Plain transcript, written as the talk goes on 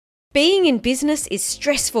Being in business is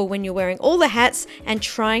stressful when you're wearing all the hats and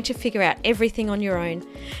trying to figure out everything on your own.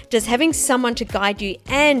 Does having someone to guide you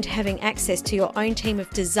and having access to your own team of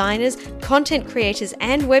designers, content creators,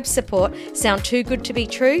 and web support sound too good to be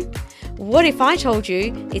true? What if I told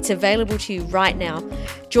you it's available to you right now?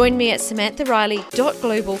 Join me at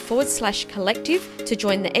samanthariley.global/collective to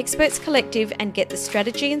join the Experts Collective and get the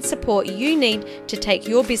strategy and support you need to take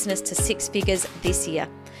your business to six figures this year.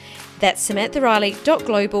 That's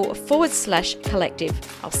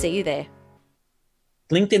samanthariley.global/collective. I'll see you there.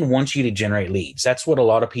 LinkedIn wants you to generate leads. That's what a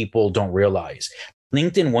lot of people don't realize.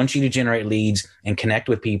 LinkedIn wants you to generate leads and connect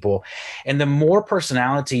with people. And the more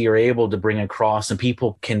personality you're able to bring across and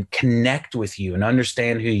people can connect with you and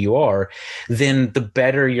understand who you are, then the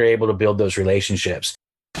better you're able to build those relationships.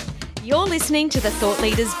 You're listening to the Thought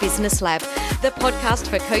Leaders Business Lab, the podcast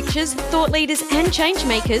for coaches, thought leaders, and change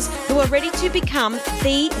makers who are ready to become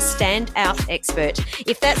the standout expert.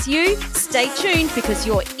 If that's you, stay tuned because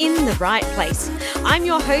you're in the right place. I'm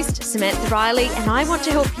your host, Samantha Riley, and I want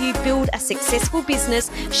to help you build a successful business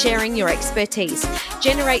sharing your expertise.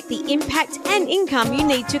 Generate the impact and income you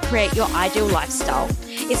need to create your ideal lifestyle.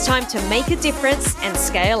 It's time to make a difference and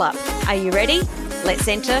scale up. Are you ready? Let's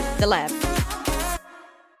enter the lab.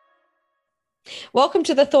 Welcome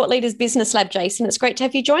to the Thought Leaders Business Lab, Jason. It's great to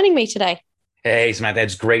have you joining me today. Hey, Samantha,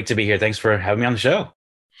 it's great to be here. Thanks for having me on the show.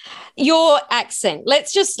 Your accent.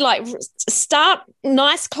 Let's just start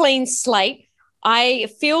nice, clean slate. I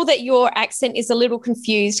feel that your accent is a little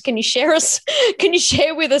confused. Can you share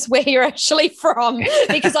with us where you're actually from?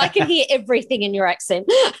 Because I can hear everything in your accent.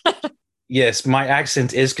 Yes, my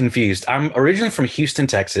accent is confused. I'm originally from Houston,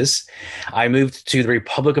 Texas. I moved to the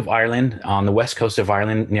Republic of Ireland on the west coast of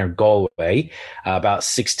Ireland near Galway about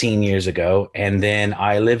 16 years ago. And then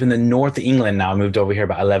I live in the north of England now. I moved over here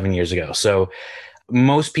about 11 years ago. So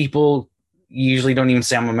most people usually don't even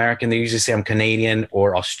say I'm American. They usually say I'm Canadian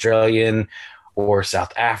or Australian or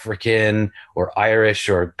South African or Irish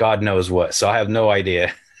or God knows what. So I have no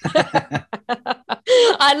idea.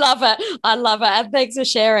 I love it. And thanks for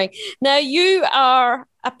sharing. Now, you are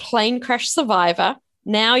a plane crash survivor.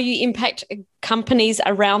 Now you impact companies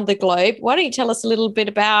around the globe. Why don't you tell us a little bit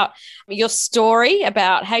about your story,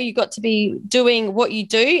 about how you got to be doing what you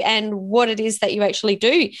do and what it is that you actually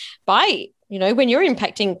do by, when you're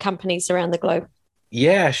impacting companies around the globe?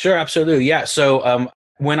 Yeah, sure. Absolutely. Yeah. So,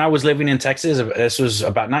 when I was living in Texas, this was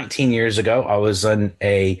about 19 years ago, I was on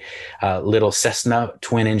a little Cessna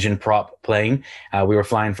twin engine prop plane. We were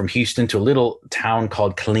flying from Houston to a little town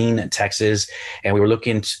called Killeen, Texas. And we were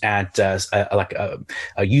looking at a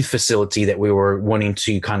youth facility that we were wanting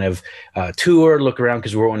to kind of tour, look around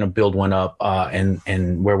because we were wanting to build one up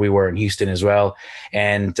and where we were in Houston as well.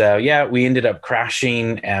 And we ended up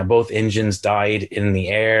crashing. Both engines died in the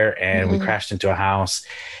air and we crashed into a house.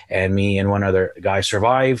 And me and one other guy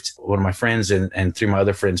survived. One of my friends and three of my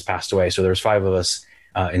other friends passed away. So there was 5 of us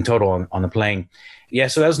in total on the plane. Yeah,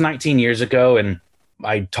 so that was 19 years ago. And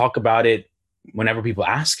I talk about it whenever people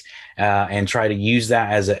ask and try to use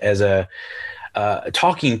that as a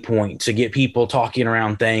talking point to get people talking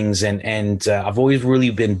around things. And I've always really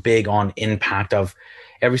been big on impact.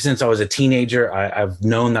 Ever since I was a teenager, I've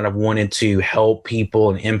known that I've wanted to help people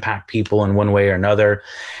and impact people in one way or another.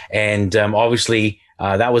 And obviously,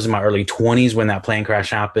 that was in my early 20s when that plane crash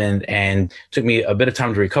happened, and took me a bit of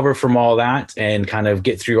time to recover from all that and kind of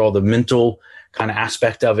get through all the mental kind of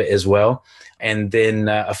aspect of it as well. And then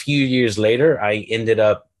a few years later, I ended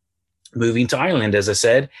up moving to Ireland, as I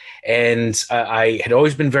said, and I had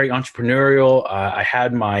always been very entrepreneurial. I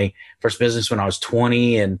had my first business when I was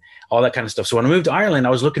 20 and all that kind of stuff. So when I moved to Ireland, I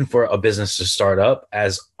was looking for a business to start up,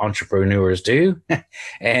 as entrepreneurs do.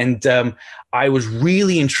 And I was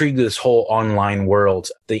really intrigued with this whole online world.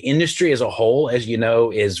 The industry as a whole, as you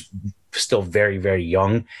know, is still very, very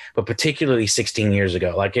young, but particularly 16 years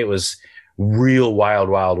ago, like it was real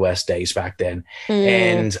wild west days back then.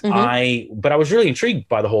 And I was really intrigued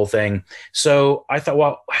by the whole thing. So I thought,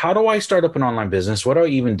 well, how do I start up an online business? What do I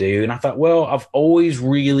even do? And I thought, well, I've always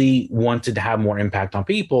really wanted to have more impact on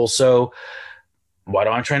people. So why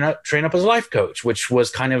don't I train up as a life coach, which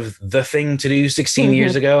was kind of the thing to do 16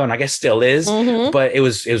 years ago. And I guess still is, but it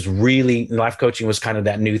was really, life coaching was kind of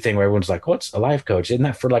that new thing where everyone's like, what's a life coach? Isn't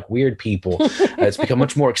that for like weird people? It's become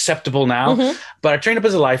much more acceptable now, but I trained up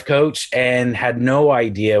as a life coach and had no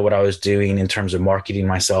idea what I was doing in terms of marketing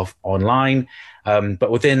myself online.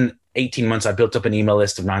 But within 18 months, I built up an email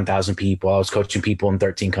list of 9,000 people. I was coaching people in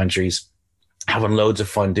 13 countries, having loads of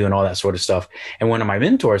fun doing all that sort of stuff. And one of my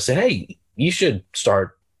mentors said, hey, you should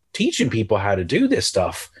start teaching people how to do this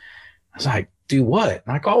stuff. I was like, do what? And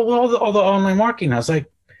like, all the online marketing. I was like,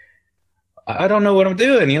 I don't know what I'm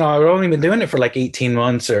doing. You know, I've only been doing it for like 18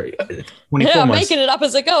 months or 24 months. Making it up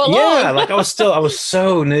as I go along. Yeah, like I was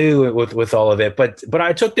so new with all of it, but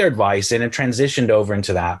I took their advice and it transitioned over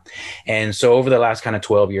into that. And so over the last kind of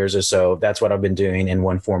 12 years or so, that's what I've been doing in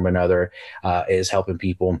one form or another, is helping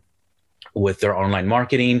people with their online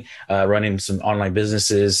marketing, running some online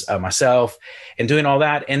businesses myself and doing all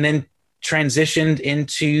that. And then transitioned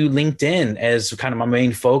into LinkedIn as kind of my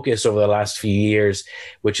main focus over the last few years,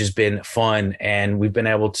 which has been fun. And we've been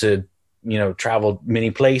able to, you know, travel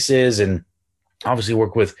many places and obviously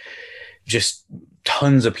work with just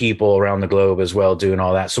tons of people around the globe as well, doing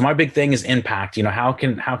all that. So my big thing is impact. You know, how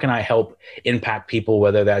can I help impact people,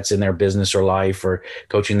 whether that's in their business or life, or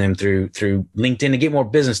coaching them through LinkedIn to get more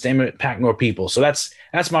business, to impact more people. So that's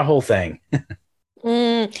my whole thing.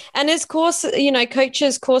 And as course, you know,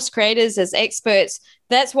 coaches, course creators, as experts,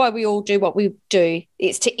 that's why we all do what we do.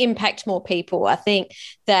 It's to impact more people. I think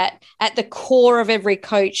that at the core of every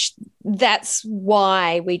coach, that's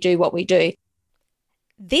why we do what we do.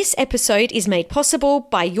 This episode is made possible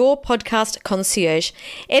by Your Podcast Concierge.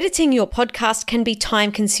 Editing your podcast can be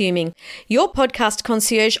time-consuming. Your Podcast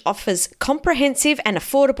Concierge offers comprehensive and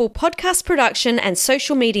affordable podcast production and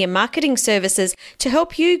social media marketing services to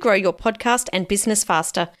help you grow your podcast and business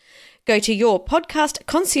faster. Go to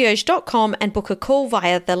yourpodcastconcierge.com and book a call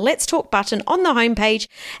via the Let's Talk button on the homepage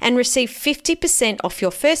and receive 50% off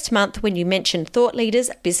your first month when you mention Thought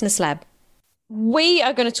Leaders Business Lab. We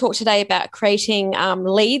are going to talk today about creating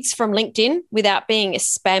leads from LinkedIn without being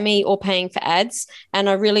spammy or paying for ads. And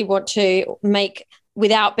I really want to make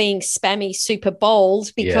without being spammy super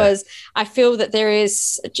bold, because I feel that there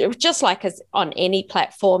is, just like as on any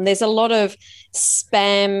platform, there's a lot of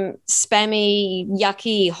spammy,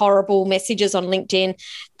 yucky, horrible messages on LinkedIn.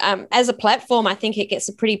 As a platform, I think it gets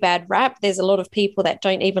a pretty bad rap. There's a lot of people that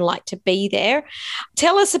don't even like to be there.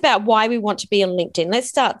 Tell us about why we want to be on LinkedIn. Let's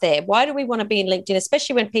start there. Why do we want to be in LinkedIn,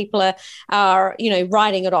 especially when people are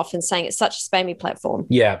writing it off and saying it's such a spammy platform?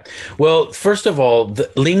 Yeah. Well, first of all,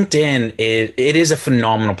 LinkedIn is a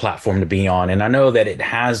phenomenal platform to be on. And I know that it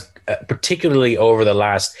has, particularly over the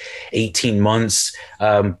last 18 months,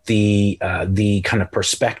 the kind of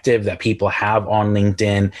perspective that people have on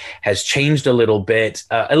LinkedIn has changed a little bit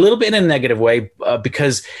in a negative way,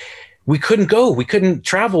 because we couldn't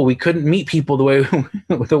travel, we couldn't meet people the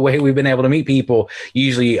way we've been able to meet people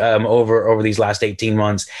usually over these last 18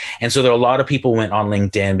 months. And so there are a lot of people went on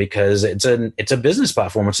LinkedIn because it's a business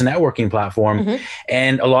platform, it's a networking platform. Mm-hmm.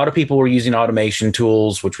 And a lot of people were using automation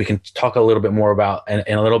tools, which we can talk a little bit more about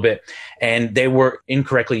in a little bit. And they were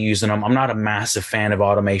incorrectly using them. I'm not a massive fan of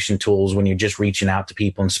automation tools when you're just reaching out to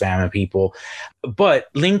people and spamming people.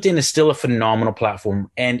 But LinkedIn is still a phenomenal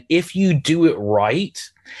platform. And if you do it right,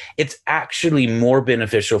 it's actually more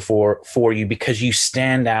beneficial for you because you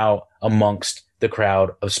stand out amongst the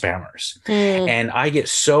crowd of spammers. And I get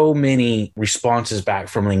so many responses back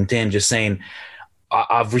from LinkedIn just saying,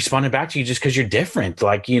 I've responded back to you just because you're different.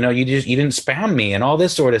 Like, you didn't spam me and all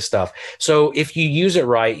this sort of stuff. So if you use it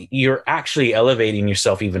right, you're actually elevating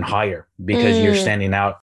yourself even higher because you're standing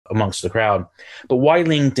out amongst the crowd. But why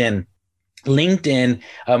LinkedIn? LinkedIn,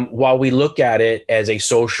 while we look at it as a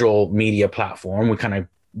social media platform, we kind of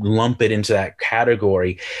lump it into that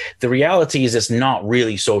category. The reality is it's not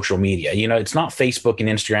really social media. It's not Facebook and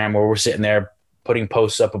Instagram where we're sitting there putting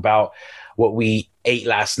posts up about what we ate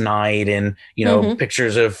last night and,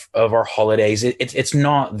 pictures of our holidays. It's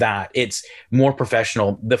not that. It's more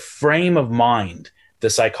professional. The frame of mind, the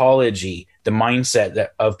psychology, the mindset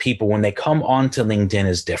of people when they come onto LinkedIn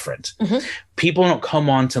is different. Mm-hmm. People don't come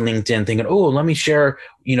onto LinkedIn thinking, oh, let me share,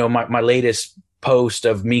 my latest post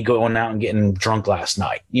of me going out and getting drunk last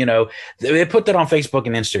night. They put that on Facebook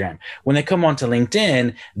and Instagram. When they come onto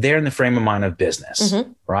LinkedIn, they're in the frame of mind of business,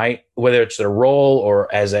 right? Whether it's their role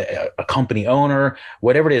or as a company owner,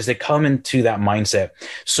 whatever it is, they come into that mindset.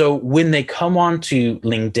 So when they come onto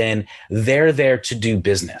LinkedIn, they're there to do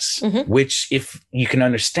business, which if you can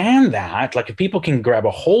understand that, like if people can grab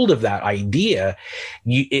a hold of that idea,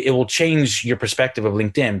 it will change your perspective of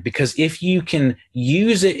LinkedIn. Because if you can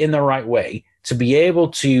use it in the right way, to be able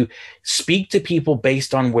to speak to people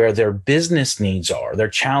based on where their business needs are, their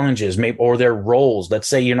challenges, maybe, or their roles. Let's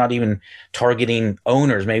say you're not even targeting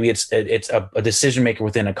owners. Maybe it's a decision maker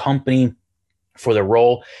within a company for their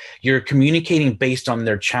role. You're communicating based on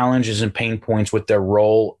their challenges and pain points with their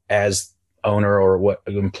role as owner or what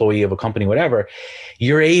employee of a company, whatever.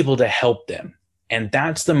 You're able to help them. And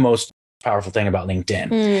that's the most powerful thing about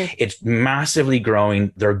LinkedIn. It's massively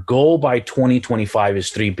growing. Their goal by 2025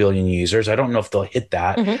 is 3 billion users. I don't know if they'll hit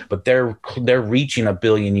that, but they're reaching 1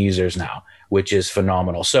 billion users now, which is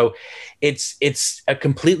phenomenal. So it's a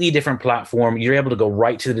completely different platform. You're able to go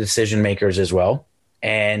right to the decision makers as well.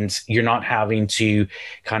 And you're not having to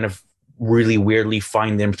kind of really weirdly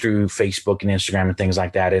find them through Facebook and Instagram and things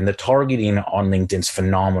like that. And the targeting on LinkedIn's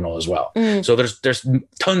phenomenal as well. So there's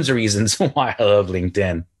tons of reasons why I love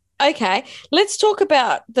LinkedIn. Okay, let's talk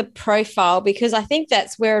about the profile, because I think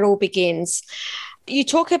that's where it all begins. You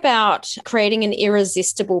talk about creating an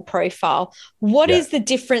irresistible profile. What is the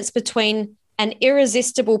difference between an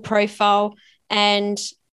irresistible profile and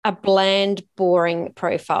a bland, boring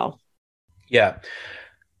profile? Yeah.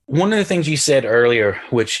 One of the things you said earlier,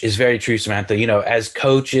 which is very true, Samantha, as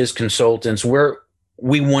coaches, consultants,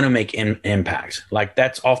 we want to make impact. Like,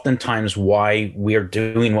 that's oftentimes why we're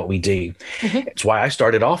doing what we do. It's why I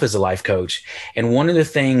started off as a life coach. And one of the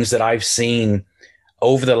things that I've seen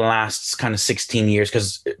over the last kind of 16 years,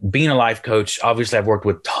 because being a life coach, obviously I've worked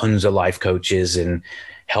with tons of life coaches and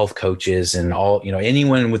health coaches and all,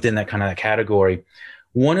 anyone within that kind of category.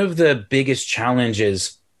 One of the biggest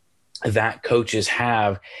challenges that coaches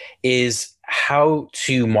have is how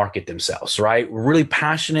to market themselves, right? We're really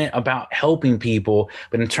passionate about helping people,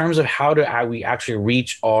 but in terms of how we actually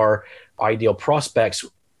reach our ideal prospects,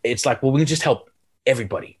 it's like, well, we can just help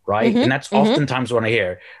everybody, right? And that's oftentimes what I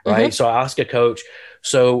hear, right? So I ask a coach,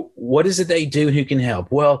 so what is it they do and who can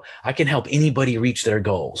help? Well, I can help anybody reach their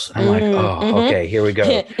goals. I'm like, okay, here we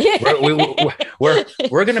go.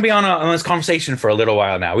 We're going to be on this conversation for a little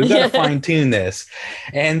while now. We've got to fine tune this.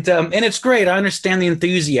 And it's great. I understand the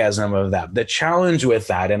enthusiasm of that. The challenge with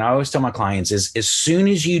that, and I always tell my clients, is as soon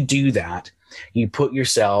as you do that, you put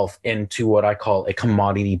yourself into what I call a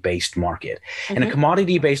commodity-based market. And a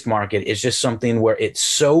commodity-based market is just something where it's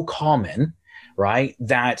so common, right,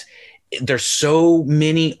 that there's so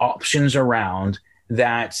many options around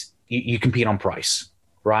that you compete on price,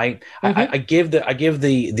 right? I give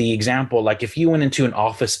the example, like if you went into an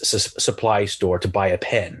office supply store to buy a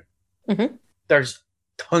pen, there's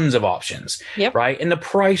tons of options, right? And the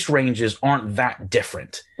price ranges aren't that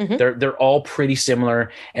different. They're all pretty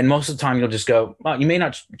similar. And most of the time you'll just go, well, you may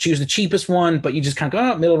not choose the cheapest one, but you just kind of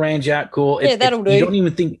go, middle range. Yeah, cool. That'll do. You don't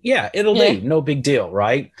even think, it'll do. No big deal,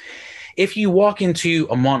 right? If you walk into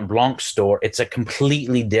a Mont Blanc store, it's a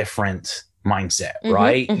completely different mindset,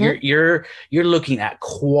 right? You're looking at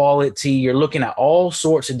quality, you're looking at all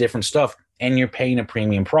sorts of different stuff, and you're paying a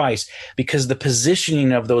premium price because the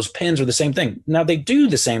positioning of those pens are the same thing. Now, they do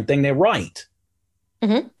the same thing, they're right.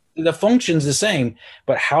 The function's the same,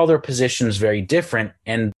 but how they're positioned is very different,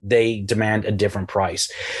 and they demand a different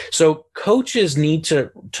price. So coaches need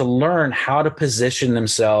to learn how to position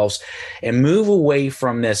themselves and move away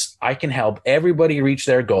from this, I can help everybody reach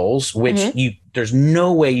their goals, which there's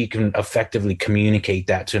no way you can effectively communicate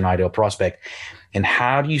that to an ideal prospect. And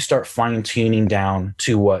how do you start fine-tuning down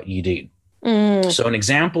to what you do? So an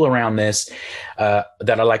example around this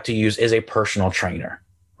that I like to use is a personal trainer,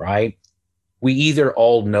 right? We either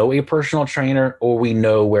all know a personal trainer or we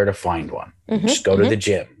know where to find one. Just go to the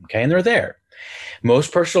gym, okay? And they're there.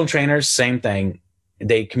 Most personal trainers, same thing.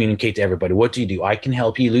 They communicate to everybody. What do? I can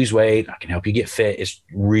help you lose weight. I can help you get fit. It's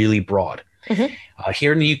really broad.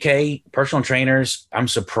 Here in the UK, personal trainers, I'm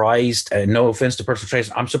surprised, no offense to personal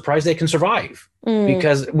trainers, I'm surprised they can survive.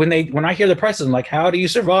 Because when I hear the prices, I'm like, how do you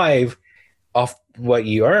survive off what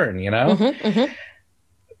you earn,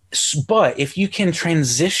 But if you can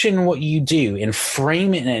transition what you do and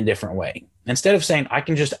frame it in a different way, instead of saying, I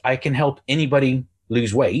can help anybody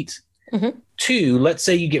lose weight, to, let's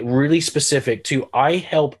say you get really specific to, I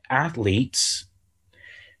help athletes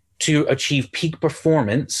to achieve peak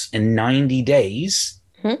performance in 90 days,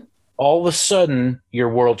 all of a sudden your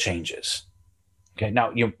world changes. Okay.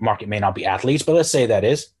 Now your market may not be athletes, but let's say that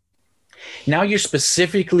is. Now you're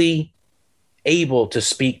specifically able to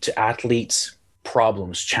speak to athletes'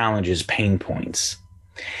 problems, challenges, pain points.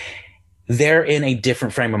 They're in a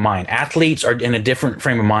different frame of mind. Athletes are in a different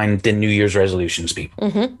frame of mind than New Year's resolutions people,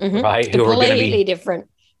 right? Who are going to be different.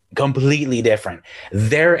 Completely different.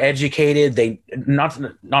 They're educated. They not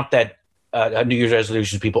that New Year's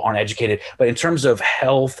resolutions people aren't educated, but in terms of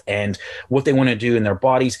health and what they want to do in their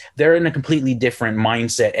bodies, they're in a completely different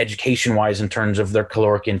mindset, education-wise, in terms of their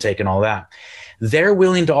caloric intake and all that. They're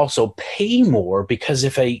willing to also pay more because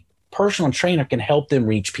if a personal trainer can help them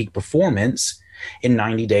reach peak performance in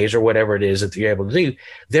 90 days or whatever it is that you're able to do,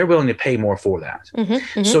 they're willing to pay more for that.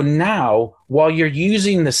 So now, while you're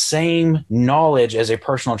using the same knowledge as a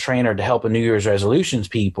personal trainer to help a New Year's resolutions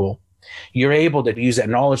people, you're able to use that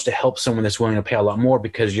knowledge to help someone that's willing to pay a lot more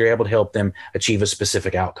because you're able to help them achieve a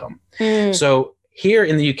specific outcome. So here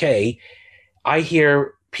in the UK, I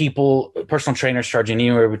hear personal trainers charging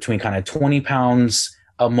anywhere between kind of £20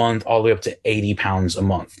 a month all the way up to 80 pounds a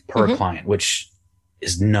month per client, which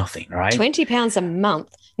is nothing, right? 20 pounds a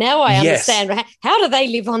month. Now I Yes. understand. How do they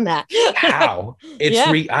live on that? How?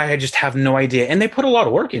 I just have no idea. And they put a lot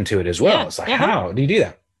of work into it as well. It's like, how do you do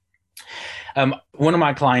that? One of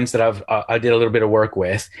my clients that I did a little bit of work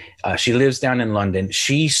with, she lives down in London.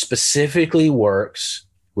 She specifically works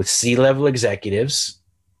with C-level executives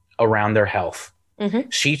around their health.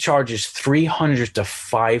 She charges 300 to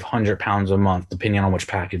 500 pounds a month, depending on which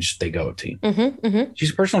package they go to.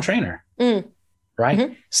 She's a personal trainer,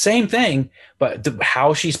 right? Same thing, but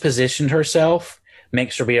how she's positioned herself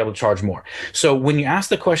makes her be able to charge more. So when you ask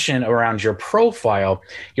the question around your profile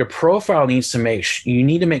needs to you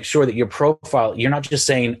need to make sure that your profile, you're not just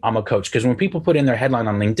saying I'm a coach. Because when people put in their headline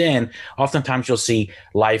on LinkedIn, oftentimes you'll see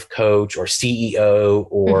life coach or CEO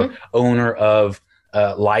or owner of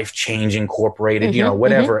Life Change Incorporated,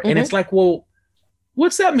 whatever. And it's like, well,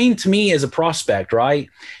 what's that mean to me as a prospect, right?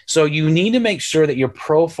 So you need to make sure that your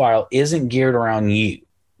profile isn't geared around you,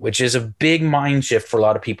 which is a big mind shift for a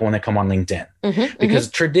lot of people when they come on LinkedIn. Because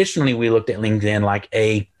traditionally we looked at LinkedIn like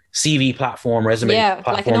a CV platform, resume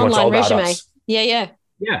platform. Like an online resume. Yeah.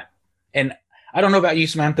 And I don't know about you,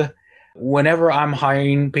 Samantha. Whenever I'm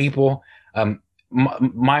hiring people,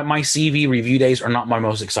 my CV review days are not my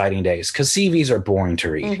most exciting days because CVs are boring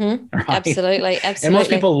to read. Right? Absolutely. And most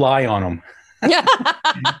people lie on them.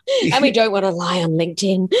 And we don't want to lie on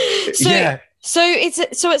LinkedIn. So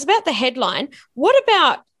it's about the headline. What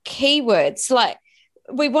about keywords? Like,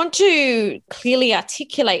 we want to clearly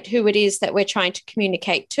articulate who it is that we're trying to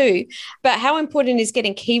communicate to, but how important is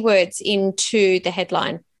getting keywords into the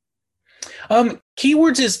headline?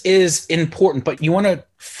 Keywords is important, but you want to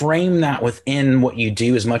frame that within what you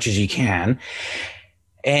do as much as you can.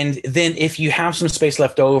 And then if you have some space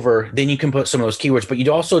left over, then you can put some of those keywords, but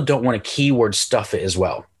you also don't want to keyword stuff it as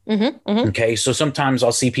well. Okay. So sometimes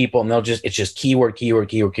I'll see people and it's just keyword,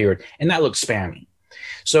 and that looks spammy.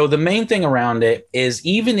 So the main thing around it is,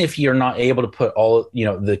 even if you're not able to put all,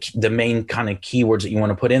 the main kind of keywords that you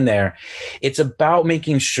want to put in there, it's about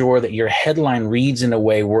making sure that your headline reads in a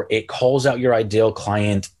way where it calls out your ideal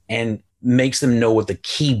client and makes them know what the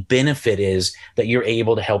key benefit is that you're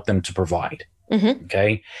able to help them to provide.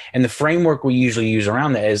 Okay. And the framework we usually use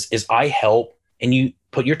around that is I help, and you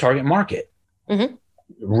put your target market.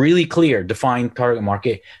 Really clear, defined target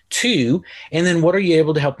market. 2, and then what are you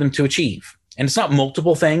able to help them to achieve? And it's not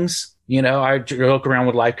multiple things. I joke around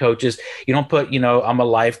with life coaches. You don't put, I'm a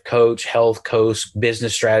life coach, health coach,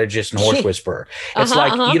 business strategist, and horse whisperer. It's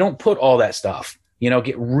you don't put all that stuff.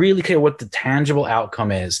 Get really clear what the tangible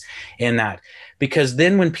outcome is in that. Because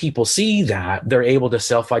then when people see that, they're able to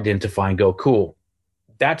self-identify and go, cool,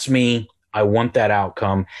 that's me. I want that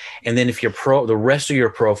outcome. And then if the rest of your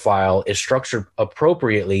profile is structured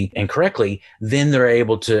appropriately and correctly, then they're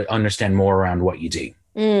able to understand more around what you do.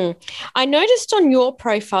 I noticed on your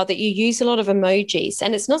profile that you use a lot of emojis,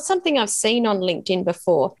 and it's not something I've seen on LinkedIn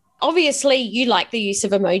before. Obviously, you like the use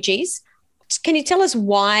of emojis. Can you tell us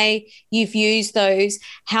why you've used those?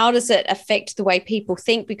 How does it affect the way people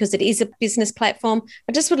think? Because it is a business platform.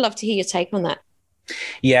 I just would love to hear your take on that.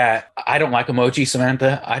 Yeah, I don't like emojis,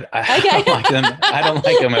 Samantha. I don't like them. I don't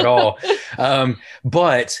like them at all.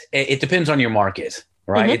 But it depends on your market,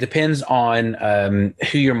 right? It depends on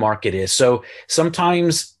who your market is. So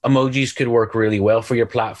sometimes emojis could work really well for your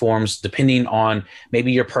platforms, depending on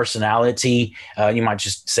maybe your personality. You might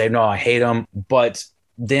just say, no, I hate them. But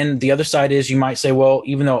then the other side is you might say, well,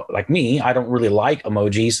 even though like me, I don't really like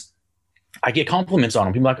emojis, I get compliments on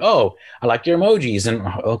them. People are like, oh, I like your emojis. And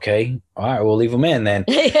okay, all right, we'll leave them in then.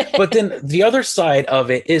 But then the other side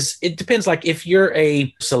of it is, it depends. Like if you're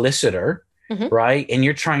a solicitor, right, and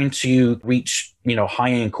you're trying to reach,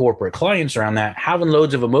 high-end corporate clients around that, having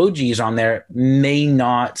loads of emojis on there may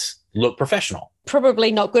not look professional.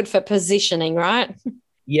 Probably not good for positioning, right?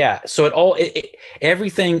 Yeah. So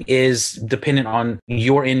everything is dependent on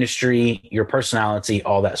your industry, your personality,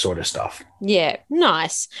 all that sort of stuff. Yeah.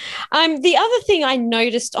 Nice. The other thing I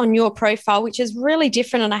noticed on your profile, which is really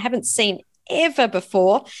different and I haven't seen ever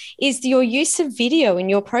before, is your use of video in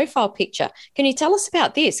your profile picture. Can you tell us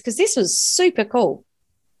about this? Because this was super cool.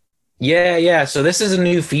 Yeah. So this is a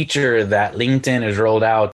new feature that LinkedIn has rolled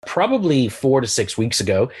out probably 4 to 6 weeks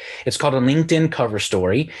ago. It's called a LinkedIn cover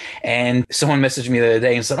story. And someone messaged me the other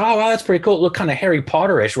day and said, oh, wow, that's pretty cool. It looked kind of Harry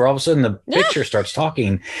Potter-ish, where all of a sudden the picture starts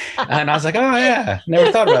talking. And I was like, oh, yeah,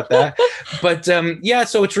 never thought about that. But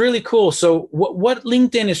so it's really cool. So what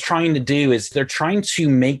LinkedIn is trying to do is they're trying to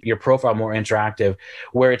make your profile more interactive,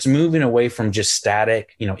 where it's moving away from just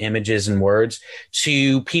static, images and words,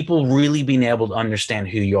 to people really being able to understand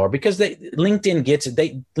who you are. Because because LinkedIn gets it.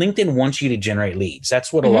 LinkedIn wants you to generate leads.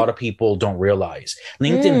 That's what a lot of people don't realize.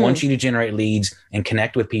 LinkedIn wants you to generate leads and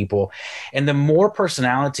connect with people. And the more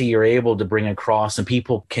personality you're able to bring across and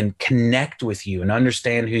people can connect with you and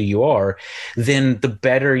understand who you are, then the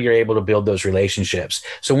better you're able to build those relationships.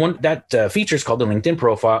 So that feature is called the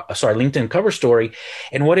LinkedIn cover story.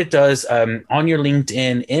 And what it does on your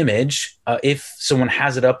LinkedIn image, if someone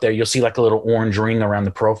has it up there, you'll see like a little orange ring around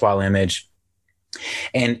the profile image.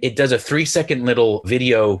 And it does a 3-second little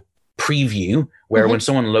video preview where when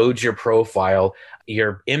someone loads your profile,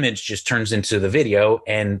 your image just turns into the video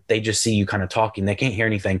and they just see you kind of talking. They can't hear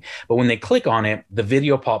anything. But when they click on it, the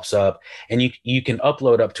video pops up and you can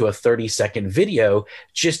upload up to a 30-second video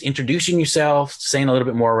just introducing yourself, saying a little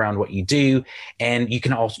bit more around what you do. And you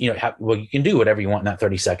can also, you can do whatever you want in that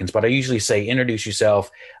 30 seconds. But I usually say introduce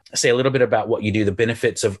yourself, say a little bit about what you do, the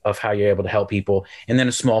benefits of how you're able to help people, and then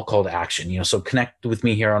a small call to action. So connect with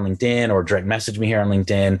me here on LinkedIn or direct message me here on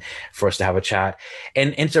LinkedIn for us to have a chat.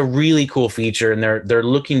 And it's a really cool feature, and they're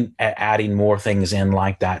looking at adding more things in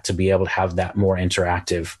like that to be able to have that more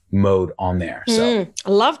interactive mode on there. So I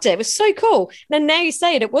loved it. It was so cool. And now you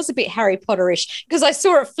say it was a bit Harry Potter-ish because I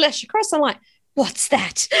saw it flash across. I'm like, what's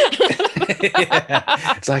that?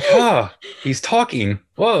 Yeah. It's like, he's talking.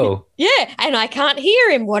 Whoa. Yeah. And I can't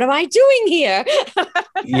hear him. What am I doing here?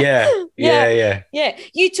 Yeah.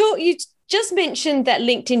 You just mentioned that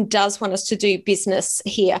LinkedIn does want us to do business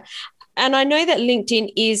here. And I know that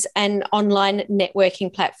LinkedIn is an online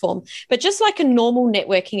networking platform, but just like a normal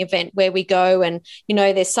networking event where we go and,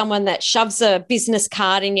 there's someone that shoves a business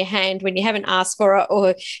card in your hand when you haven't asked for it,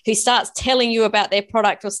 or who starts telling you about their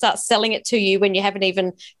product or starts selling it to you when you haven't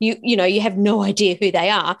even, you have no idea who they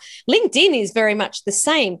are. LinkedIn is very much the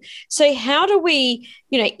same. So how do we,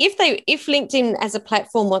 if LinkedIn as a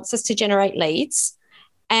platform wants us to generate leads,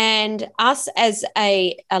 and us as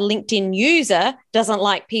a LinkedIn user doesn't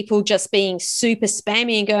like people just being super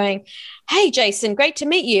spammy and going, hey, Jason, great to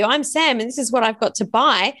meet you. I'm Sam, and this is what I've got to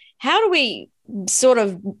buy. How do we sort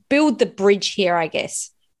of build the bridge here, I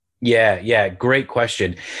guess? Yeah. Great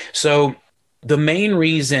question. So the main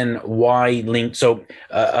reason why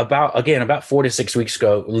about 4 to 6 weeks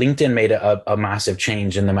ago, LinkedIn made a massive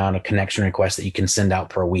change in the amount of connection requests that you can send out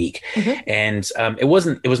per week. And it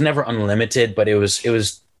was never unlimited, but it was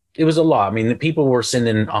a lot. I mean, people were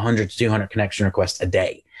sending 100 to 200 connection requests a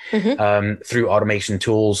day through automation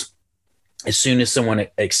tools. As soon as someone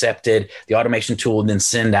accepted, the automation tool would then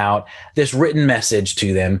send out this written message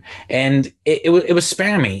to them, and it was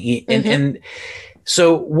spammy. And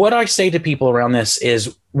so what I say to people around this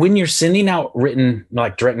is when you're sending out written,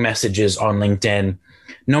 like direct messages on LinkedIn,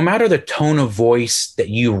 no matter the tone of voice that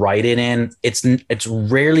you write it in, it's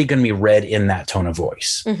rarely going to be read in that tone of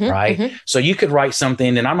voice, right? So you could write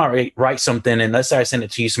something, and I might write something, and let's say I send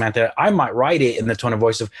it to you, Samantha. I might write it in the tone of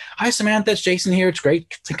voice of, hi, Samantha, it's Jason here. It's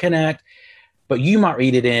great to connect. But you might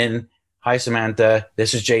read it in, hi, Samantha,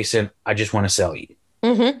 this is Jason. I just want to sell you.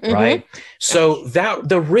 Right. So that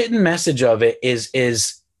the written message of it is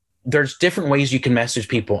there's different ways you can message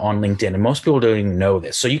people on LinkedIn, and most people don't even know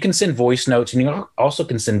this. So you can send voice notes, and you also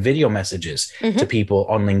can send video messages to people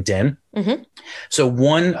on LinkedIn. So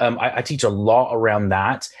I teach a lot around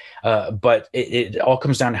that, but it all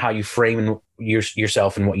comes down to how you frame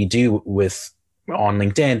yourself and what you do on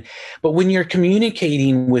LinkedIn. But when you're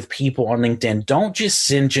communicating with people on LinkedIn, don't just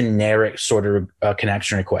send generic sort of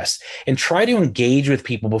connection requests, and try to engage with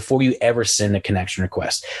people before you ever send a connection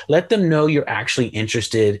request. Let them know you're actually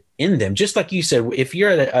interested in them. Just like you said, if you're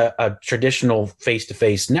at a traditional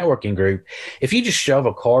face-to-face networking group, if you just shove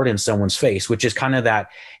a card in someone's face, which is kind of that,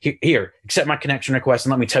 here, accept my connection request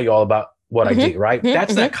and let me tell you all about what I do, right?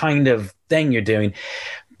 That's that kind of thing you're doing.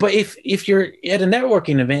 But if you're at a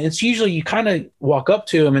networking event, it's usually you kind of walk up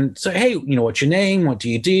to them and say, hey, what's your name? What do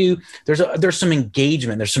you do? There's some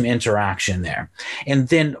engagement. There's some interaction there. And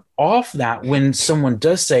then off that, when someone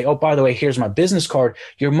does say, oh, by the way, here's my business card,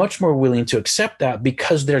 you're much more willing to accept that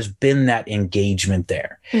because there's been that engagement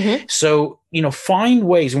there. So, find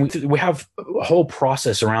ways, and we have a whole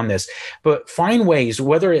process around this, but find ways,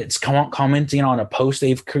 whether it's commenting on a post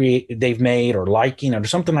they've made, or liking or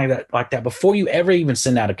something like that before you ever even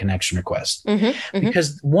send out a connection request.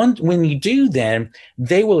 Because when you do, then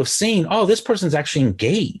they will have seen, oh, this person's actually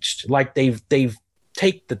engaged. Like they've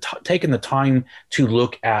taken the time to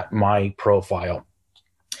look at my profile.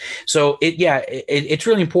 So it's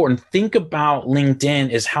really important. Think about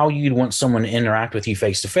LinkedIn as how you'd want someone to interact with you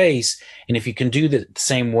face to face. And if you can do the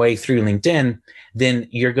same way through LinkedIn, then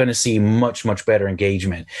you're going to see much, much better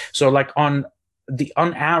engagement. So like on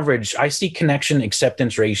average, I see connection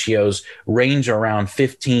acceptance ratios range around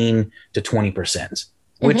 15 to 20%.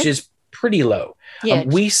 which is pretty low. Yeah.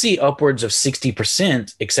 We see upwards of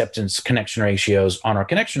 60% acceptance connection ratios on our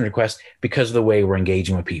connection requests because of the way we're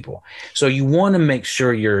engaging with people. So you want to make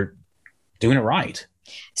sure you're doing it right.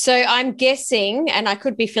 So I'm guessing, and I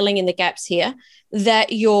could be filling in the gaps here,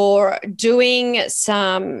 that you're doing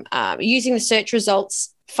some using the search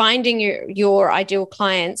results, finding your ideal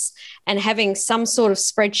clients and having some sort of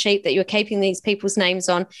spreadsheet that you're keeping these people's names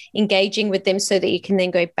on, engaging with them so that you can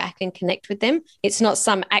then go back and connect with them. It's not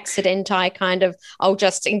some accidenti kind of, I'll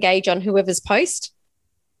just engage on whoever's post.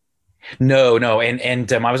 No.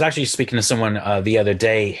 And I was actually speaking to someone the other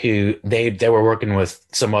day who they were working with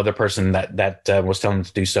some other person that was telling them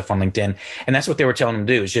to do stuff on LinkedIn. And that's what they were telling them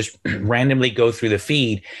to do, is just randomly go through the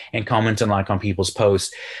feed and comment and like on people's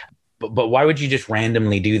posts. But why would you just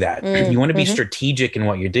randomly do that? You want to be strategic in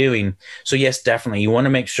what you're doing. So yes, definitely. You want to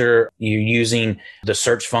make sure you're using the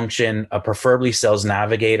search function, preferably Sales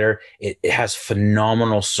Navigator. It has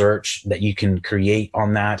phenomenal search that you can create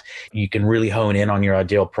on that. You can really hone in on your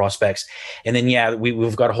ideal prospects. And then,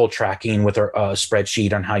 we've got a whole tracking with our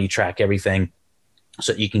spreadsheet on how you track everything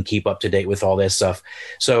so that you can keep up to date with all this stuff.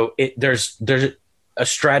 So there's a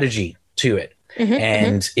strategy to it.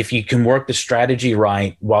 And if you can work the strategy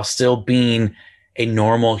right while still being a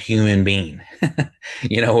normal human being,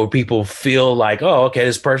 where people feel like, oh, okay,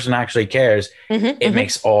 this person actually cares, it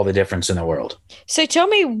makes all the difference in the world. So tell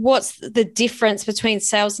me, what's the difference between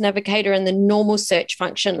Sales Navigator and the normal search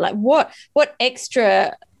function? Like what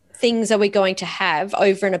extra things are we going to have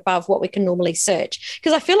over and above what we can normally search?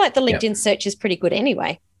 Because I feel like the LinkedIn search is pretty good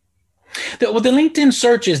anyway. The LinkedIn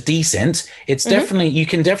search is decent. It's definitely, you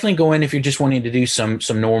can definitely go in if you're just wanting to do some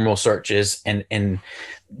normal searches and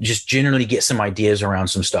just generally get some ideas around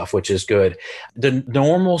some stuff, which is good. The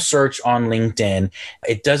normal search on LinkedIn,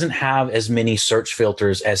 it doesn't have as many search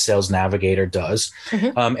filters as Sales Navigator does.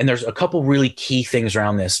 And there's a couple really key things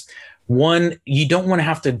around this. One, you don't want to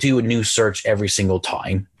have to do a new search every single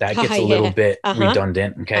time. That gets a little bit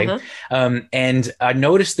redundant. Okay. And I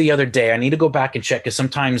noticed the other day, I need to go back and check because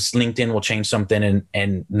sometimes LinkedIn will change something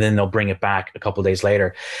and then they'll bring it back a couple of days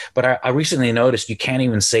later. But I recently noticed you can't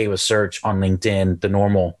even save a search on LinkedIn, the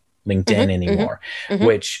normal LinkedIn anymore,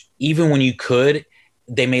 which even when you could,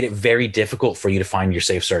 they made it very difficult for you to find your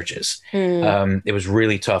saved searches. It was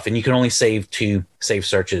really tough, and you can only save 2 saved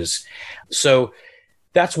searches. So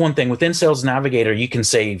that's one thing. Within Sales Navigator, you can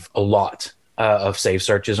save a lot of saved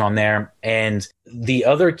searches on there. And the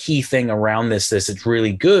other key thing around this it's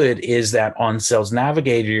really good, is that on Sales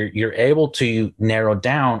Navigator, you're able to narrow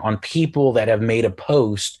down on people that have made a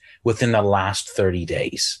post within the last 30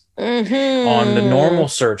 days. On the normal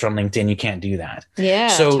search on LinkedIn, you can't do that. Yeah,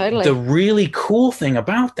 so totally. The really cool thing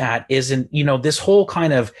about that is, this whole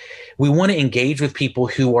kind of, we want to engage with people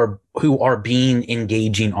who are being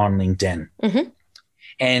engaging on LinkedIn.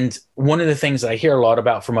 And one of the things that I hear a lot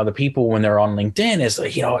about from other people when they're on LinkedIn is,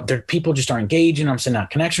 people just aren't engaging. I'm sending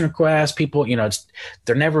out connection requests. People,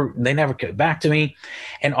 they never get back to me.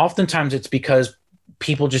 And oftentimes it's because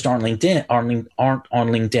people just aren't on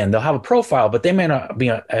LinkedIn. They'll have a profile, but they may not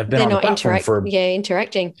have been on the platform for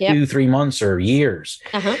interacting 2-3 months or years.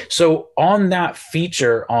 So on that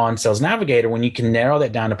feature on Sales Navigator, when you can narrow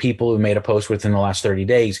that down to people who made a post within the last 30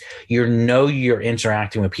 days, you're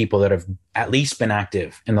interacting with people that have at least been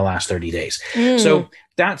active in the last 30 days. So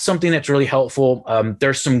that's something that's really helpful.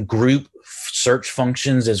 There's some group search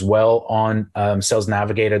functions as well on Sales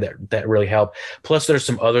Navigator that really help. Plus, there's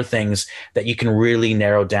some other things that you can really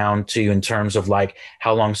narrow down to in terms of like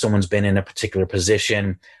how long someone's been in a particular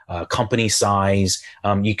position, company size.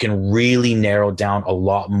 You can really narrow down a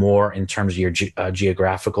lot more in terms of your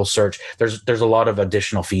geographical search. There's a lot of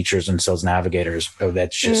additional features in Sales Navigators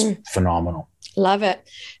that's just phenomenal. Love it.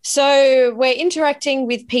 So we're interacting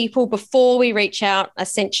with people before we reach out,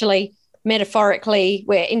 essentially. Metaphorically,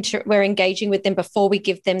 we're engaging with them before we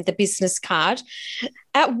give them the business card.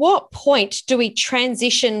 At what point do we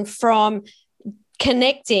transition from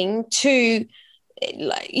connecting to,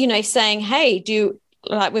 saying, hey,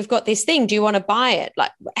 we've got this thing, do you want to buy it?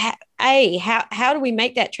 Like, A, how do we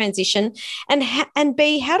make that transition? And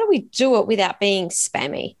B, how do we do it without being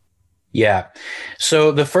spammy? Yeah.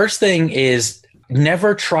 So the first thing is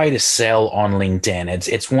never try to sell on LinkedIn.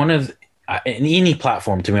 It's one of in any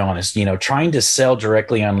platform, to be honest, trying to sell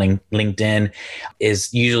directly on LinkedIn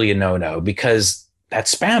is usually a no-no because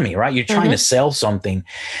that's spammy, right? You're trying to sell something,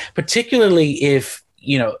 particularly if,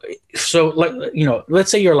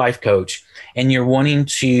 let's say you're a life coach and you're wanting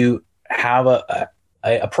to have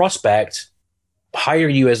a prospect hire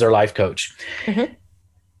you as their life coach.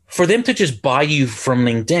 For them to just buy you from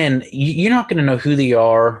LinkedIn, you're not going to know who they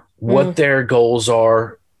are, what their goals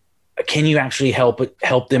are, can you actually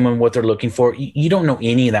help them in what they're looking for? You don't know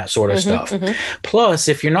any of that sort of stuff. Plus,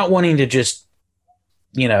 if you're not wanting to just,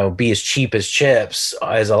 be as cheap as chips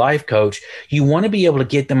as a life coach, you want to be able to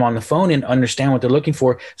get them on the phone and understand what they're looking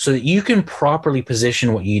for so that you can properly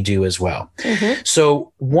position what you do as well.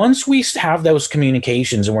 So once we have those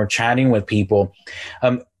communications and we're chatting with people,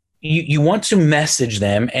 you want to message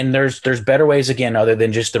them, and there's better ways, again, other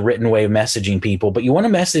than just the written way of messaging people, but you want to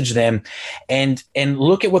message them and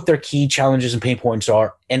look at what their key challenges and pain points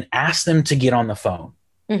are and ask them to get on the phone.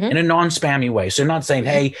 In a non-spammy way. So not saying,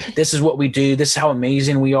 hey, this is what we do. This is how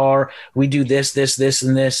amazing we are. We do this, this, this,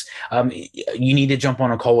 and this. You need to jump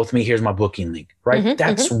on a call with me. Here's my booking link, right?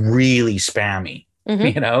 That's really spammy,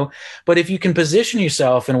 But if you can position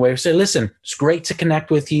yourself in a way of say, listen, it's great to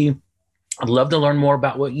connect with you. I'd love to learn more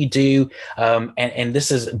about what you do. And this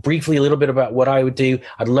is briefly a little bit about what I would do.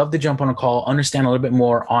 I'd love to jump on a call, understand a little bit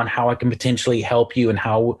more on how I can potentially help you and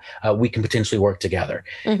how we can potentially work together.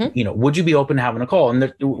 Would you be open to having a call?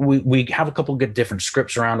 And we have a couple of good different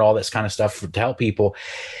scripts around all this kind of stuff to help people.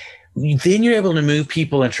 Then you're able to move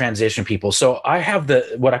people and transition people. So I have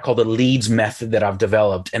what I call the leads method that I've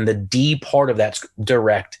developed, and the D part of that's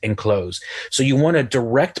direct and close. So you want to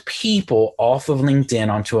direct people off of LinkedIn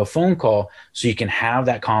onto a phone call so you can have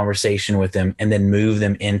that conversation with them and then move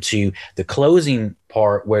them into the closing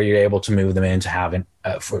part where you're able to move them into having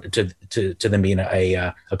to them being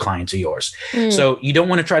a client of yours. So you don't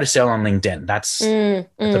want to try to sell on LinkedIn. That's a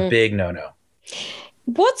big no-no.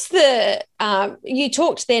 What's the, you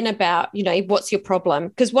talked then about, what's your problem?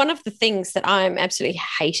 Because one of the things that I'm absolutely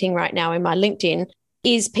hating right now in my LinkedIn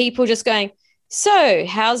is people just going, so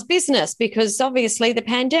how's business? Because obviously the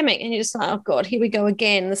pandemic, and you're just like, oh God, here we go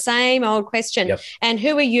again, the same old question. Yep. And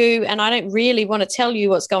who are you? And I don't really want to tell you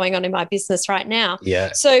what's going on in my business right now.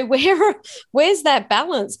 Yeah. So where's that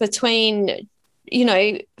balance between,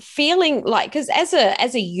 feeling like, because as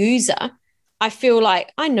a user, I feel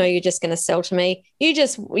like I know you're just going to sell to me. You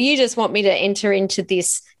just want me to enter into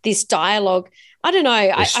this dialogue. I don't know.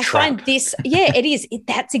 I find this, it is.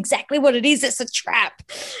 That's exactly what it is. It's a trap.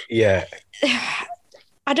 Yeah.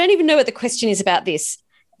 I don't even know what the question is about this.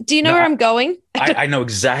 Do you know where I'm going? I know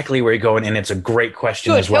exactly where you're going, and it's a great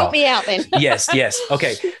question as well. Help me out then. Yes.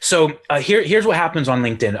 Okay. So here's what happens on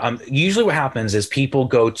LinkedIn. Usually what happens is people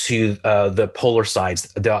go to the polar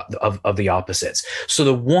sides of the opposites. So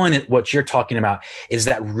the one, what you're talking about is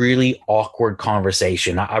that really awkward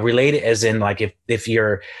conversation. I relate it as in like if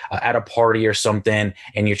you're at a party or something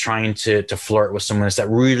and you're trying to flirt with someone, it's that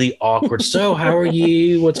really awkward. So how are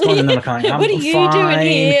you? What's going on? I'm kind of, what are you doing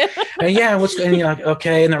here? And and you're like,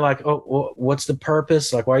 okay. And they're like, oh, what's the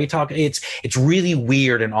purpose? Like, why are you talking? It's really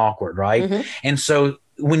weird and awkward, right? And so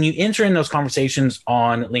when you enter in those conversations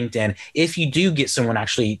on LinkedIn, if you do get someone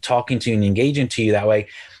actually talking to you and engaging to you that way,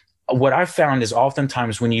 what I've found is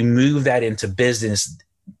oftentimes when you move that into business,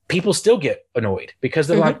 people still get annoyed because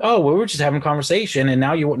they're like, oh, well, we're just having a conversation and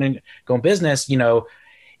now you want to go in business,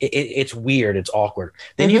 it's weird. It's awkward.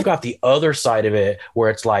 Then you've got the other side of it where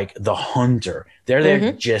it's like the hunter. They're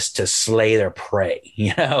there just to slay their prey,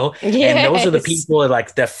 Yes. And those are the people that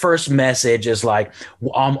like the first message is like,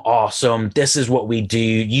 well, I'm awesome. This is what we do.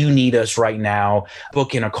 You need us right now.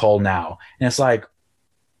 Book in a call now. And it's like,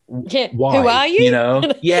 why? Who are you?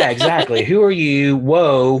 Yeah, exactly. Who are you?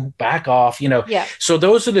 Whoa, back off, Yeah. So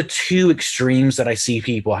those are the two extremes that I see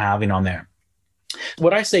people having on there.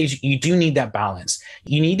 What I say is you do need that balance.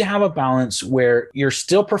 You need to have a balance where you're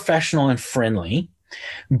still professional and friendly,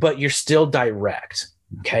 but you're still direct.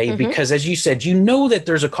 Okay. Because as you said, that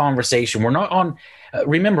there's a conversation. We're not on,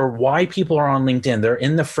 remember why people are on LinkedIn. They're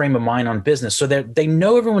in the frame of mind on business. So that they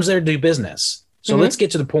know everyone's there to do business. So let's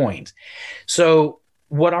get to the point. So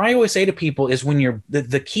what I always say to people is when you're,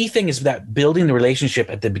 the key thing is that building the relationship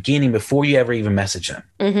at the beginning before you ever even message them.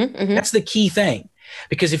 That's the key thing.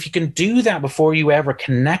 Because if you can do that before you ever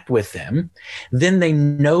connect with them, then they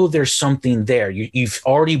know there's something there. You've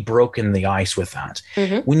already broken the ice with that.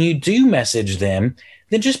 When you do message them,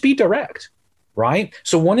 then just be direct, right?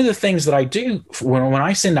 So one of the things that I do when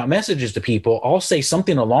I send out messages to people, I'll say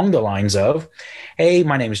something along the lines of, hey,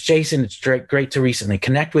 my name is Jason. It's great to recently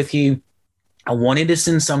connect with you. I wanted to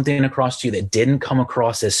send something across to you that didn't come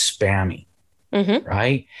across as spammy.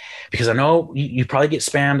 Right? Because I know you probably get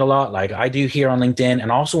spammed a lot like I do here on LinkedIn, and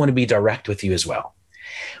also want to be direct with you as well.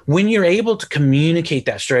 When you're able to communicate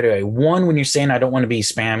that straight away, one, when you're saying I don't want to be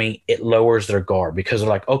spammy, it lowers their guard because they're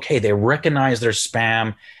like, okay, they recognize their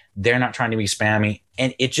spam. They're not trying to be spammy.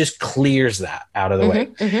 And it just clears that out of the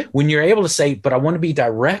way. When you're able to say, but I want to be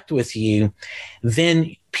direct with you,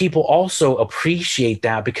 then people also appreciate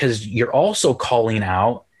that because you're also calling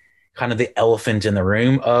out kind of the elephant in the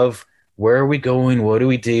room of Where are we going? What do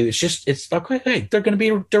we do? It's like, hey, they're going to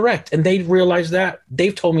be direct. And they realize that.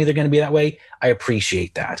 They've told me they're going to be that way. I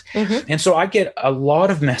appreciate that. And so I get a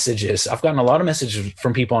lot of messages. I've gotten a lot of messages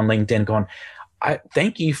from people on LinkedIn going, I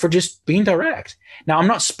thank you for just being direct. Now, I'm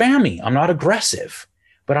not spammy. I'm not aggressive,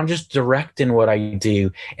 but I'm just direct in what I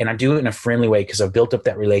do. And I do it in a friendly way because I've built up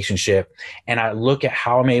that relationship. And I look at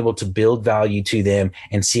how I'm able to build value to them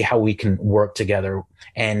and see how we can work together.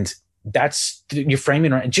 And that's your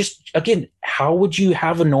framing. Right. Just again, how would you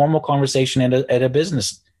have a normal conversation at a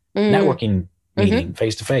business networking meeting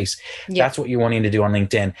face to face? That's what you're wanting to do on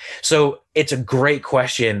LinkedIn. So it's a great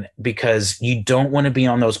question because you don't want to be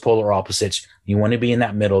on those polar opposites. You want to be in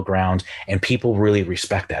that middle ground, and people really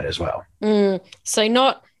respect that as well. So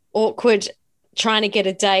not awkward trying to get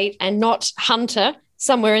a date and not hunter,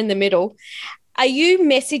 somewhere in the middle. Are you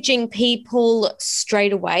messaging people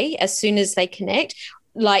straight away as soon as they connect?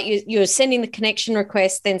 Like you're sending the connection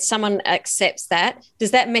request, then someone accepts that.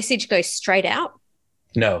 Does that message go straight out?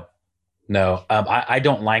 No. I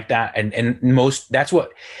don't like that. And that's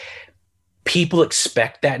what people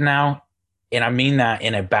expect that now. And I mean that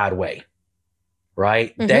in a bad way,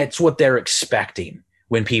 right? That's what they're expecting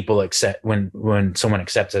when people accept, when someone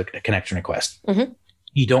accepts a connection request.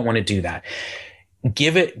 You don't want to do that.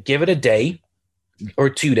 Give it a day or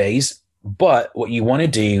 2 days. But what you want to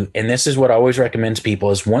do, and this is what I always recommend to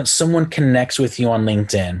people, is once someone connects with you on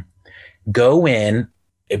LinkedIn, go in,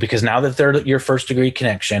 because now that they're your first degree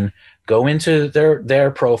connection, go into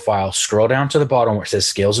their profile, scroll down to the bottom where it says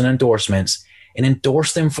skills and endorsements, and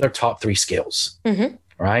endorse them for their top 3 skills.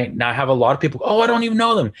 Right? Now I have a lot of people, I don't even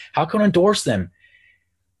know them. How can I endorse them?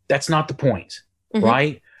 That's not the point,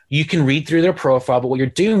 right? You can read through their profile, but what you're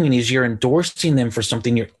doing is you're endorsing them for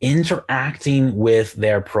something. You're interacting with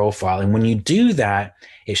their profile. And when you do that,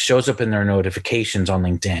 it shows up in their notifications on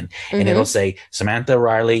LinkedIn. And it'll say, Samantha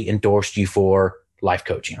Riley endorsed you for life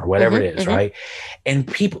coaching or whatever it is, right? And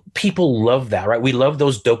people love that, right? We love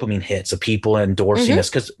those dopamine hits of people endorsing us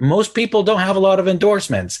because most people don't have a lot of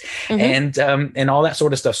endorsements and all that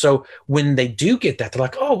sort of stuff. So when they do get that, they're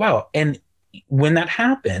like, oh, wow. And when that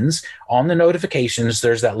happens on the notifications,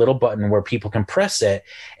 there's that little button where people can press it,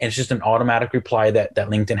 and it's just an automatic reply that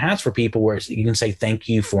LinkedIn has for people where you can say, thank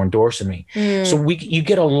you for endorsing me. So you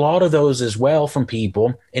get a lot of those as well from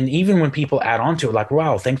people. And even when people add on to it, like,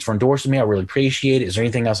 wow, thanks for endorsing me. I really appreciate it. Is there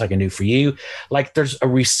anything else I can do for you? Like there's a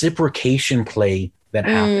reciprocation play that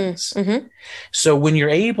happens. So when you're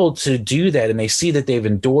able to do that and they see that they've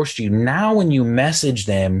endorsed you, now when you message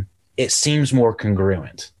them, it seems more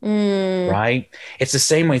congruent, right? It's the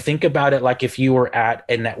same way. Think about it like if you were at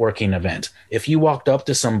a networking event. If you walked up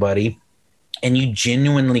to somebody and you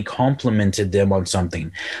genuinely complimented them on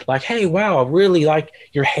something like, hey, wow, I really like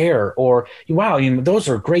your hair, or wow, those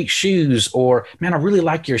are great shoes, or man, I really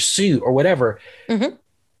like your suit, or whatever.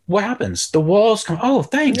 What happens? The walls come, oh,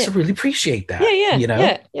 thanks. I really appreciate that.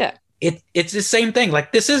 Yeah. It's the same thing.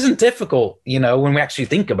 Like this isn't difficult, when we actually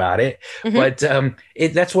think about it, but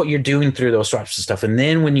that's what you're doing through those types of stuff. And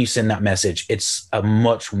then when you send that message, it's a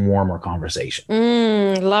much warmer conversation.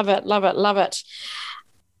 Love it. I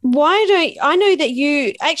know that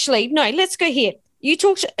you actually, no, let's go here. You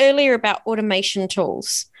talked earlier about automation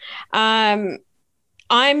tools.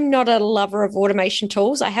 I'm not a lover of automation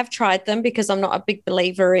tools. I have tried them because I'm not a big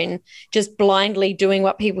believer in just blindly doing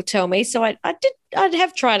what people tell me. So I'd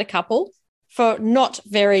have tried a couple for not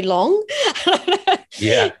very long.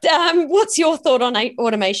 Yeah. What's your thought on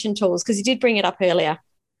automation tools? Because you did bring it up earlier.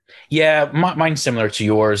 Yeah, mine's similar to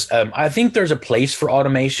yours. I think there's a place for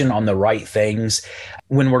automation on the right things.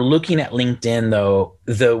 When we're looking at LinkedIn, though,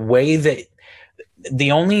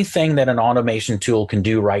 the only thing that an automation tool can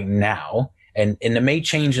do right now, and it may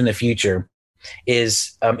change in the future,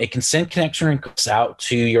 is it can send connection requests out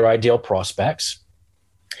to your ideal prospects,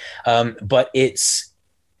 but it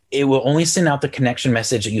will only send out the connection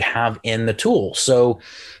message that you have in the tool. So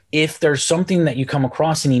if there's something that you come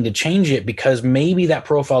across and need to change it because maybe that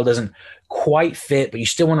profile doesn't quite fit, but you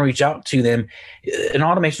still want to reach out to them, an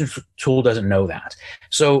automation tool doesn't know that.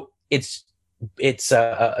 So it's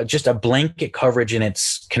just a blanket coverage in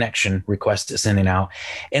its connection request it's sending out.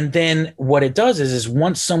 And then what it does is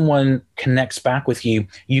once someone connects back with you,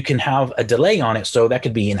 you can have a delay on it. So that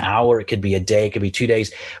could be an hour, it could be a day, it could be 2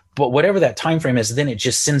 days, but whatever that time frame is, then it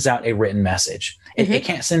just sends out a written message. It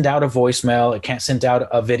can't send out a voicemail. It can't send out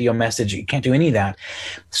a video message. It can't do any of that.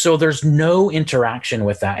 So there's no interaction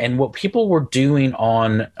with that. And what people were doing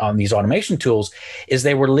on these automation tools is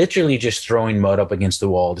they were literally just throwing mud up against the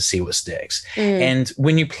wall to see what sticks. And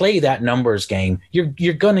when you play that numbers game,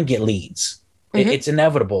 you're going to get leads. It's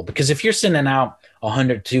inevitable, because if you're sending out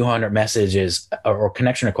 100, 200 messages or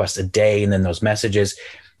connection requests a day, and then those messages,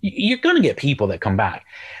 you're going to get people that come back.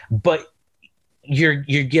 But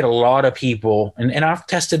you get a lot of people, and I've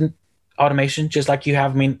tested automation just like you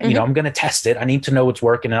have. I mean, you know, I'm going to test it. I need to know what's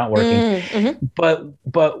working and not working.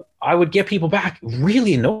 But I would get people back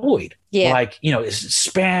really annoyed. Yeah. Like, you know, it's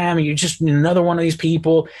spam. You're just another one of these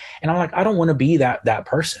people. And I'm like, I don't want to be that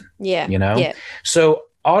person. Yeah. You know? Yeah. So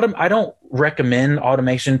I don't recommend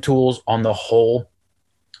automation tools on the whole.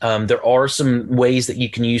 There are some ways that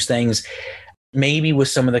you can use things, maybe with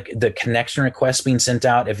some of the connection requests being sent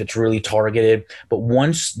out if it's really targeted. But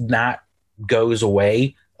once that goes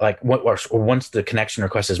away, like or once the connection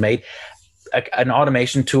request is made, an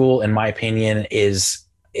automation tool, in my opinion, it's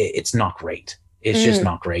not great. It's just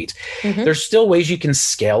not great. There's still ways you can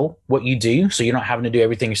scale what you do, so you're not having to do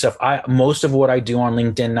everything yourself. Most of what I do on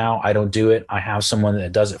LinkedIn now, I don't do it. I have someone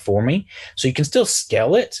that does it for me. So you can still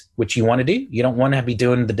scale it, which you want to do. You don't want to be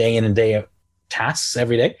doing the day in and day out tasks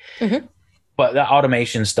every day. But the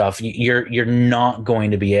automation stuff, you're not going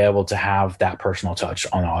to be able to have that personal touch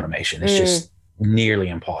on automation. It's just nearly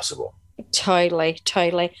impossible. Totally.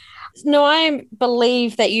 No, I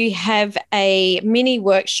believe that you have a mini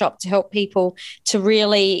workshop to help people to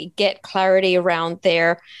really get clarity around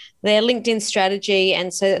their LinkedIn strategy,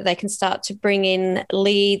 and so that they can start to bring in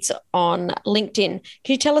leads on LinkedIn.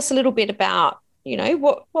 Can you tell us a little bit about, you know,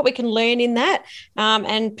 what we can learn in that,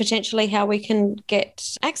 and potentially how we can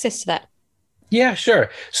get access to that? Yeah, sure.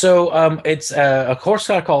 So it's a course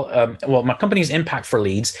that I call, my company's Impact for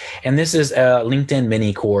Leads, and this is a LinkedIn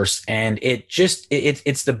mini course, and it's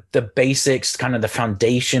the basics, kind of the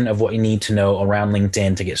foundation of what you need to know around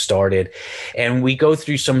LinkedIn to get started. And we go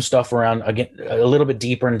through some stuff around, again, a little bit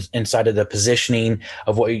deeper inside of the positioning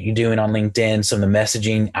of what you're doing on LinkedIn, some of the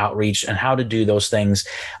messaging, outreach, and how to do those things.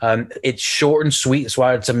 It's short and sweet. That's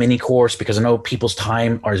why it's a mini course, because I know people's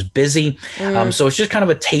time is busy. So it's just kind of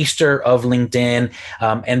a taster of LinkedIn.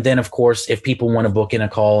 And then, of course, if people want to book in a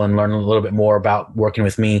call and learn a little bit more about working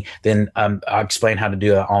with me, then I'll explain how to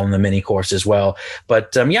do it on the mini course as well.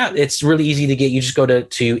 But it's really easy to get. You just go to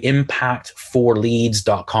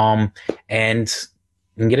impactforleads.com and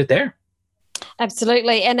you can get it there.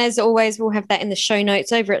 Absolutely. And as always, we'll have that in the show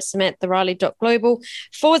notes over at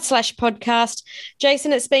SamanthaRiley.global/podcast.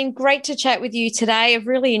 Jason, it's been great to chat with you today. I've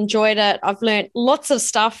really enjoyed it. I've learned lots of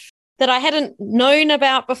stuff that I hadn't known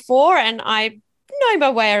about before, and I know my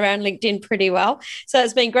way around LinkedIn pretty well. So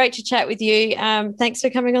it's been great to chat with you. Thanks for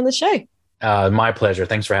coming on the show. My pleasure.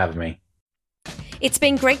 Thanks for having me. It's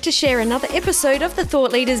been great to share another episode of the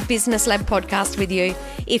Thought Leaders Business Lab podcast with you.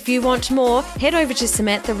 If you want more, head over to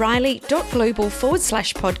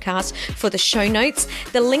SamanthaRiley.global/podcast for the show notes,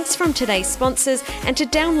 the links from today's sponsors, and to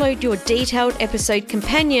download your detailed episode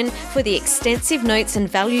companion for the extensive notes and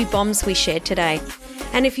value bombs we shared today.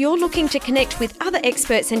 And if you're looking to connect with other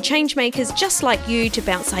experts and change makers just like you to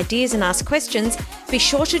bounce ideas and ask questions, be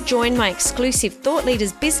sure to join my exclusive Thought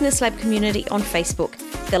Leaders Business Lab community on Facebook.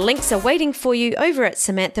 The links are waiting for you over at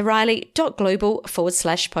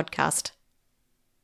SamanthaRiley.global/podcast.